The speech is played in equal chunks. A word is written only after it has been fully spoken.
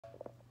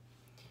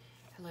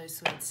Hello,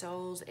 sweet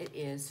souls. It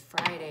is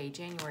Friday,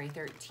 January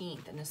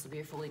 13th, and this will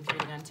be a full length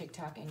reading on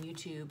TikTok and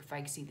YouTube if I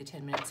exceed the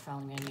 10 minutes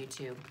following me on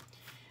YouTube.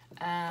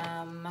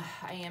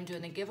 I am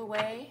doing the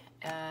giveaway.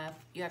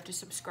 You have to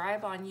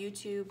subscribe on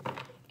YouTube,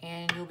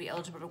 and you'll be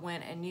eligible to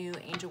win a new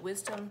Angel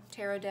Wisdom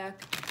Tarot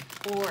deck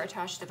or a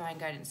Tasha Divine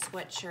Guidance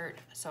sweatshirt.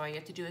 So all you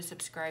have to do is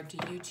subscribe to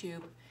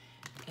YouTube,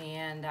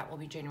 and that will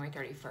be January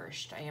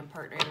 31st. I am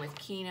partnering with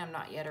Keen. I'm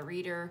not yet a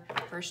reader.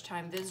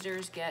 First-time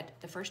visitors get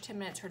the first 10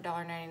 minutes for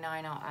 $1.99.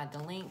 I'll add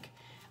the link.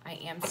 I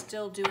am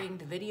still doing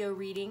the video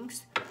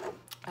readings.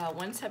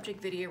 One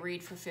subject video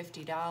read for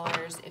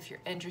 $50. If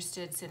you're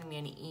interested, send me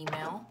an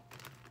email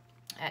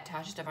at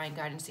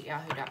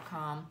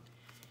tashasdivineguidance@yahoo.com.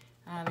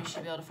 You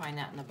should be able to find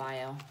that in the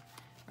bio.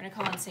 We're going to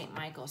call on St.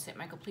 Michael. St.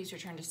 Michael, please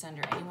return to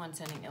sender anyone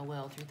sending ill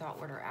will through thought,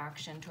 word, or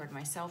action toward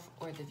myself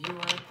or the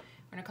viewer.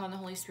 We're going to call on the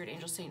Holy Spirit,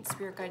 angels, saints,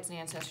 spirit guides, and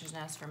ancestors, and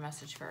ask for a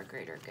message for a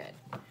greater good.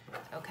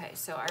 Okay,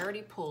 so I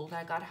already pulled.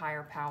 I got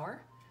higher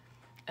power,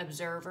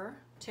 observer,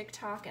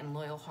 TikTok, and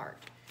loyal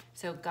heart.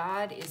 So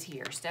God is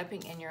here,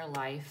 stepping in your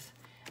life,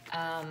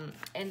 and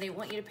they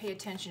want you to pay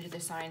attention to the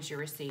signs you're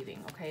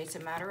receiving. Okay, it's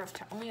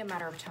only a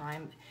matter of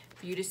time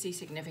for you to see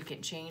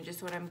significant change.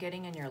 Is what I'm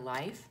getting in your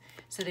life.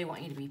 So they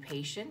want you to be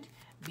patient,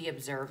 be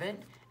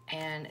observant,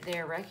 and they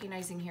are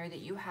recognizing here that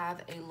you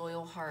have a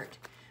loyal heart.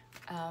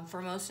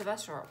 For most of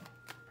us, or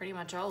pretty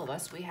much all of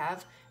us, we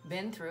have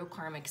been through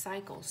karmic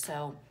cycles,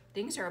 so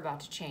things are about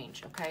to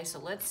change. Okay, so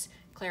let's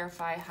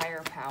clarify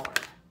higher power.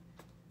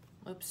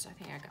 Oops, I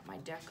think I got my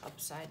deck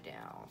upside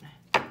down.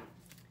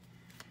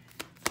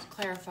 Let's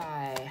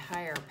clarify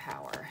higher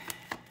power.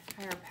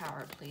 Higher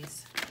power,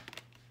 please.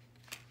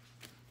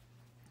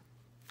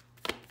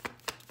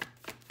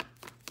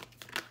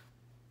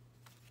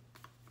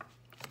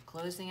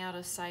 Closing out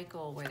a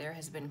cycle where there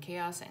has been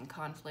chaos and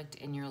conflict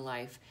in your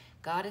life.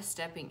 God is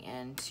stepping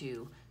in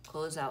to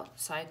close out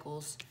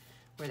cycles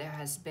where there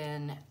has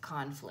been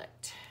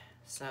conflict.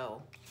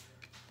 So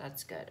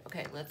that's good.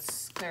 Okay,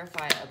 let's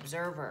clarify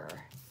observer.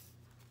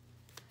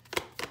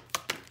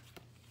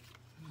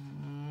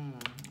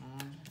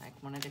 I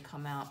wanted to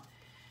come out.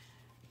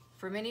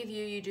 For many of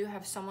you, you do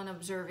have someone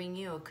observing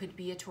you. It could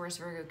be a Taurus,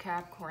 Virgo,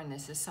 Capricorn.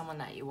 This is someone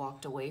that you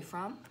walked away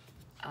from.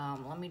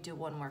 Let me do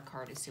one more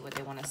card to see what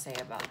they want to say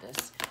about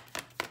this.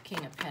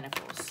 King of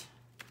Pentacles.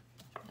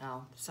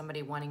 Oh,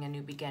 somebody wanting a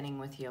new beginning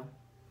with you.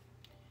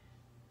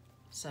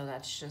 So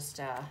that's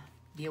just,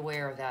 be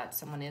aware of that.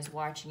 Someone is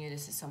watching you.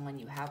 This is someone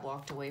you have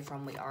walked away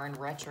from. We are in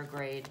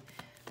retrograde.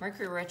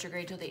 Mercury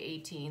retrograde till the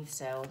 18th,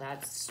 so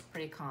that's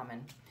pretty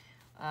common.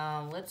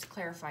 Let's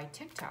clarify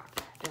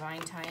TikTok.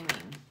 Divine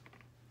timing.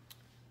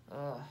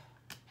 Ugh.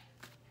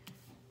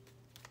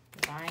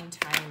 Divine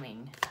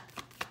timing.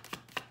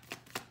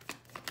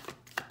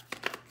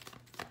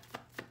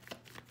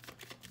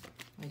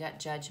 We got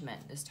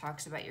judgment. This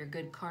talks about your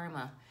good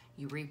karma.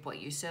 You reap what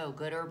you sow,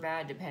 good or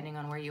bad, depending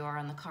on where you are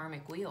on the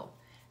karmic wheel.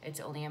 It's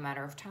only a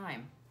matter of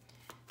time.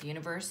 The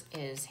universe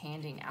is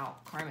handing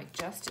out karmic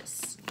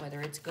justice,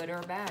 whether it's good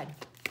or bad.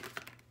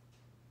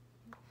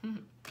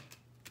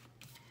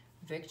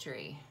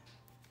 Victory.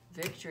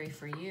 Victory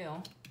for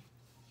you.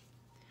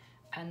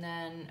 And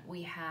then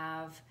we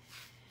have...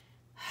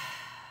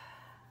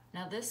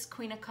 Now this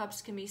Queen of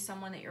Cups can be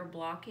someone that you're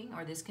blocking,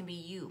 or this can be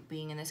you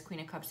being in this Queen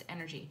of Cups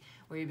energy,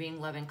 where you're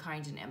being loving,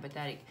 kind, and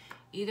empathetic.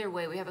 Either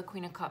way, we have a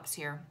Queen of Cups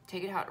here.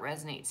 Take it how it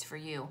resonates for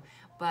you.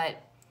 But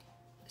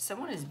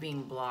someone is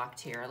being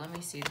blocked here. Let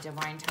me see,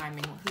 divine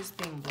timing. Who's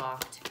being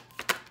blocked?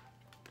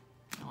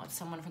 Oh, it's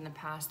someone from the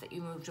past that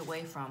you moved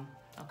away from.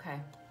 Okay.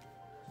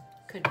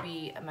 Could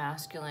be a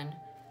masculine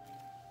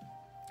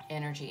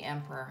energy,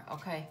 Emperor.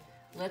 Okay,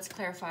 let's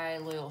clarify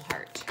loyal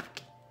heart.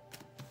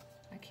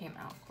 That came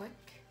out quick.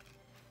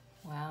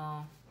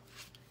 Wow.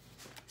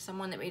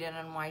 Someone that made an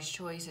unwise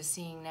choice is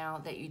seeing now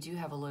that you do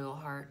have a loyal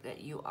heart,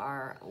 that you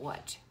are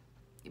what?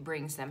 It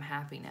brings them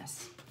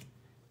happiness.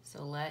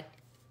 So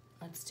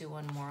let's do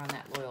one more on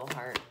that loyal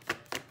heart.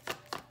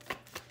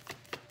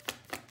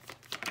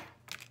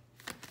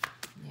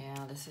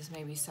 Yeah, this is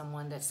maybe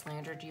someone that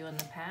slandered you in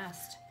the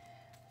past.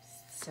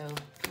 So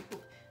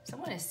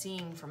someone is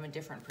seeing from a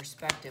different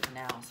perspective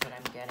now is what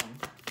I'm getting.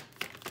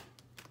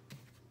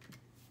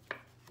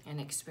 And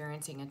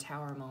experiencing a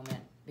tower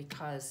moment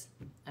because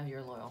of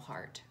your loyal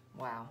heart.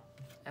 Wow.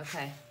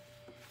 Okay.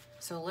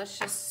 So let's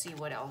just see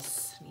what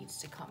else needs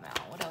to come out.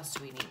 What else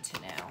do we need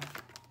to know?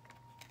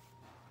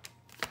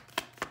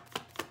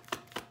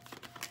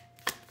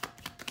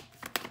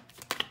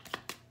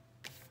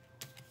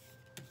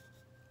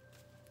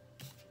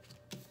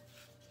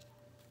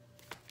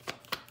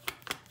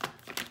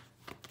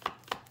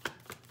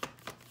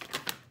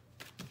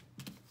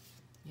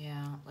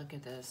 Yeah, look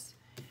at this.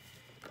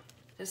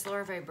 This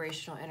lower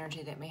vibrational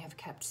energy that may have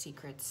kept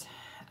secrets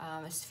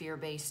is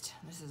fear-based.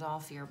 This is all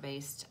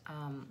fear-based.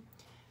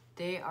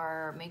 They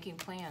are making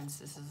plans.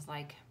 This is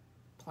like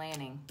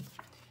planning.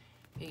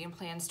 Making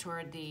plans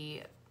toward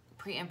the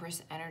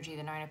pre-Empress energy,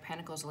 the Nine of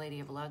Pentacles, Lady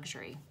of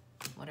Luxury.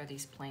 What are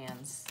these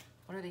plans?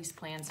 What are these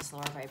plans this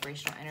lower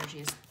vibrational energy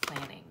is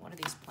planning? What are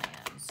these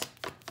plans?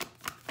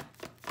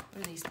 What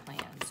What are these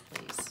plans,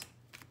 please?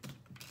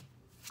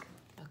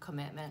 A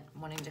commitment,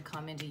 wanting to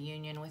come into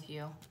union with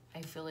you.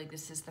 I feel like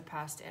this is the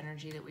past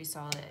energy that we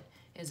saw that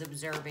is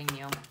observing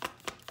you.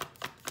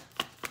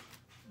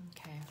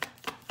 Okay.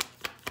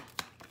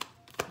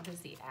 What is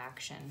the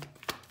action?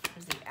 What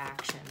is the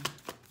action?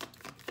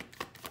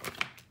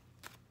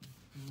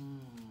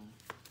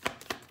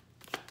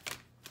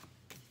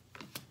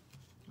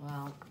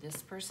 Well,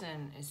 this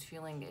person is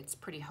feeling it's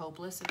pretty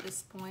hopeless at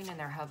this point and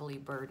they're heavily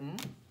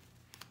burdened.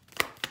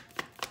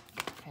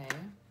 Okay.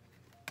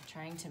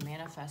 Trying to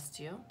manifest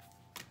you.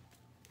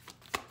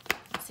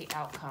 What's the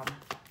outcome?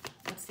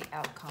 What's the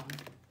outcome?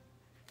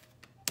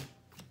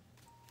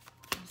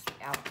 What's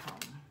the outcome?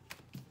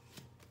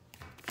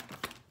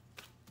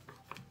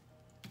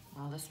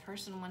 Well, this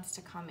person wants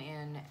to come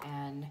in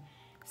and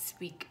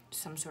speak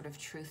some sort of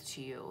truth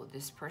to you.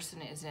 This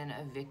person is in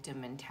a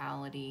victim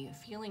mentality,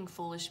 feeling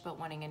foolish but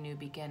wanting a new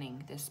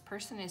beginning. This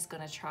person is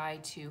going to try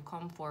to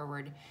come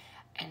forward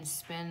and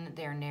spin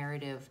their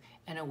narrative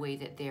in a way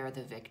that they are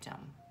the victim.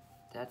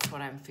 That's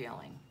what I'm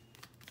feeling.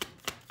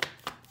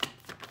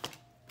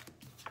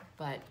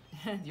 But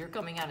you're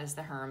coming out as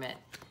the hermit.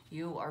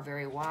 You are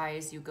very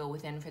wise. You go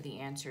within for the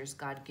answers.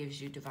 God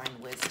gives you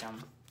divine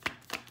wisdom.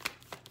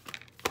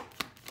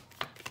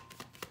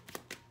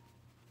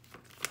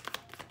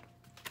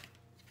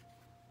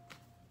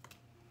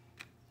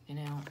 You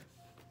know,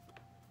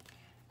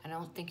 I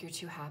don't think you're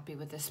too happy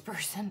with this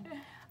person.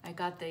 I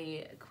got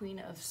the Queen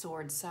of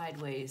Swords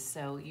sideways,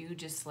 so you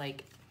just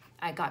like,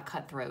 I got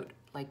cutthroat.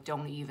 Like,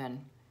 don't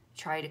even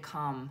try to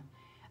come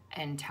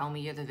and tell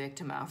me you're the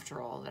victim after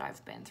all that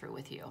I've been through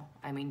with you.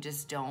 I mean,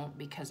 just don't,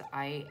 because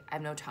I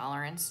have no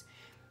tolerance,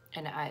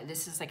 and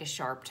this is like a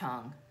sharp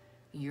tongue.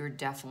 You're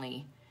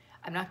definitely,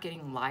 I'm not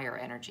getting liar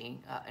energy.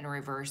 In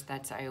reverse,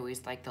 that's, I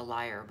always like the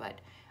liar, but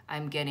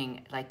I'm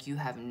getting like you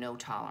have no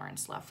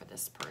tolerance left for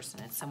this person.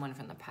 It's someone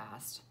from the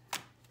past.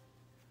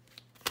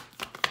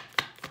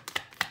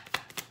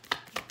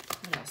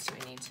 What else do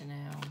we need to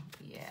know?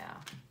 Yeah.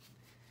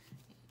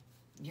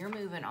 You're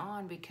moving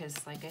on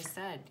because, like I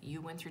said,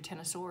 you went through 10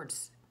 of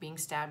Swords, being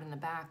stabbed in the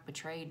back,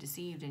 betrayed,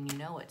 deceived, and you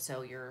know it.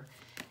 So you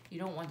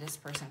don't want this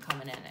person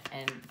coming in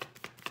and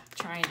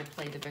trying to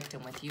play the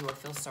victim with you or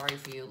feel sorry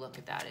for you. Look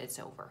at that. It's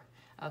over.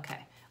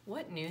 Okay.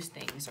 What new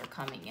things are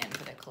coming in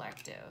for the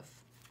collective?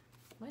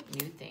 What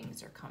new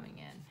things are coming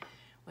in?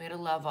 We had a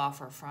love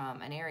offer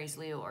from an Aries,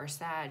 Leo, or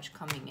Sag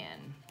coming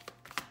in.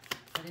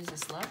 What is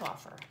this love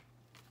offer?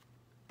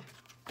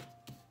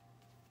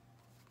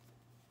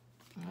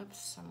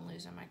 Oops, I'm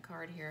losing my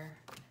card here.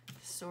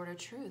 Sword of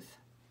Truth.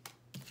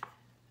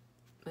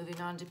 Moving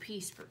on to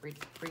peace, but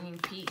bringing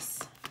peace.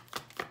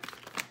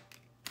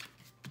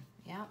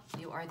 Yeah,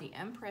 you are the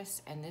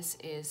Empress, and this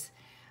is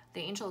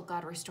the angel of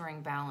God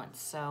restoring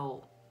balance.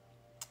 So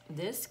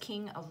this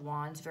King of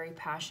Wands, very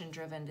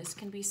passion-driven. This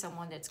can be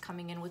someone that's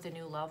coming in with a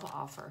new love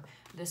offer.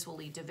 This will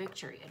lead to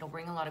victory. It'll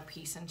bring a lot of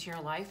peace into your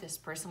life. This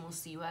person will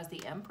see you as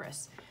the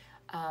Empress.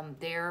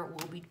 There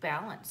will be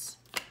balance.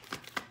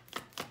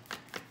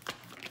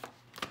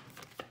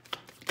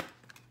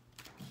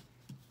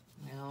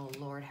 Oh,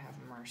 Lord have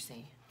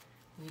mercy.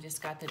 We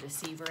just got the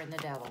deceiver and the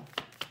devil.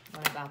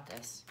 What about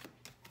this?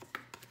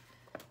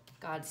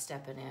 God's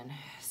stepping in.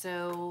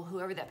 So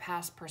whoever that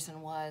past person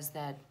was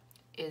that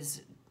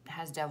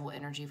has devil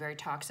energy, very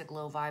toxic,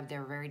 low vibe,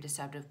 they're very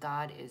deceptive.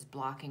 God is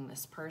blocking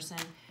this person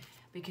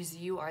because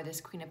you are this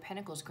Queen of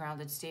Pentacles,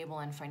 grounded, stable,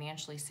 and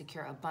financially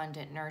secure,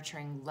 abundant,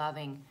 nurturing,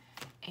 loving.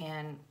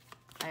 And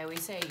I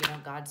always say, you know,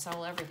 God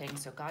saw everything,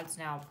 so God's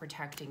now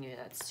protecting you.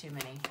 That's too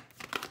many.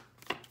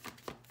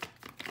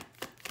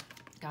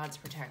 God's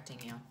protecting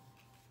you.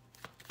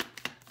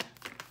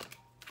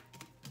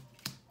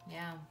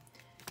 Yeah.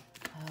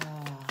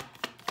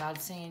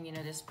 God's saying, you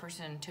know, this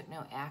person took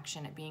no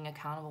action at being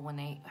accountable when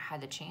they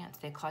had the chance.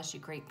 They caused you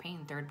great pain,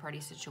 third-party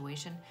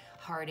situation,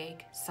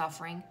 heartache,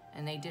 suffering,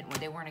 and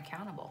they weren't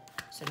accountable.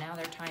 So now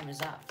their time is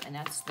up, and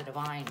that's the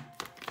divine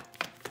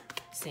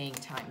saying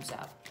time's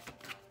up.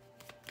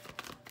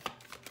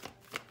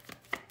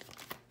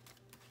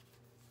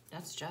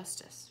 That's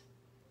justice.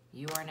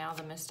 You are now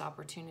the missed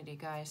opportunity,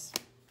 guys.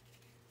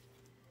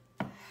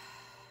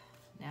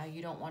 Now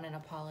you don't want an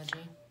apology.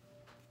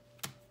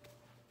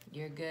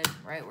 You're good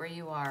right where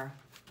you are.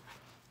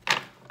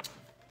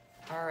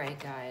 All right,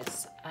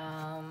 guys.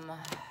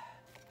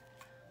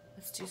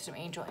 Let's do some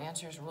angel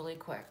answers really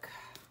quick.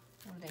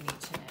 What do they need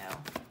to know?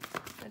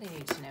 What do they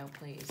need to know,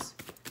 please?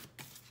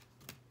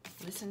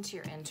 Listen to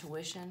your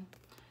intuition.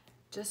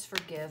 Just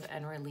forgive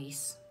and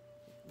release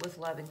with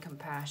love and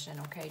compassion,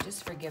 okay?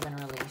 Just forgive and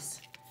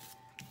release.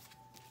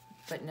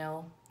 But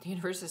no, the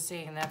universe is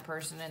saying that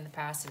person in the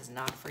past is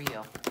not for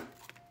you.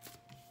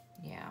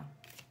 Yeah.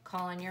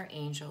 Call on your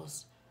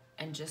angels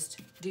and just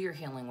do your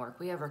healing work.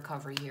 We have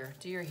recovery here.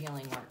 Do your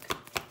healing work.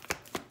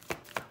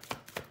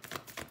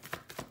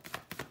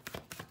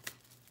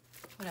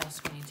 What else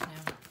do we need to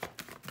know?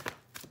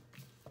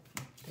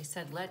 They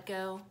said let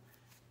go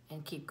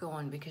and keep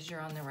going because you're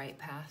on the right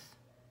path.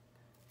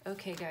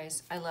 Okay,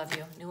 guys, I love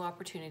you. New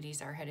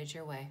opportunities are headed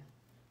your way.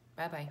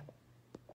 Bye-bye.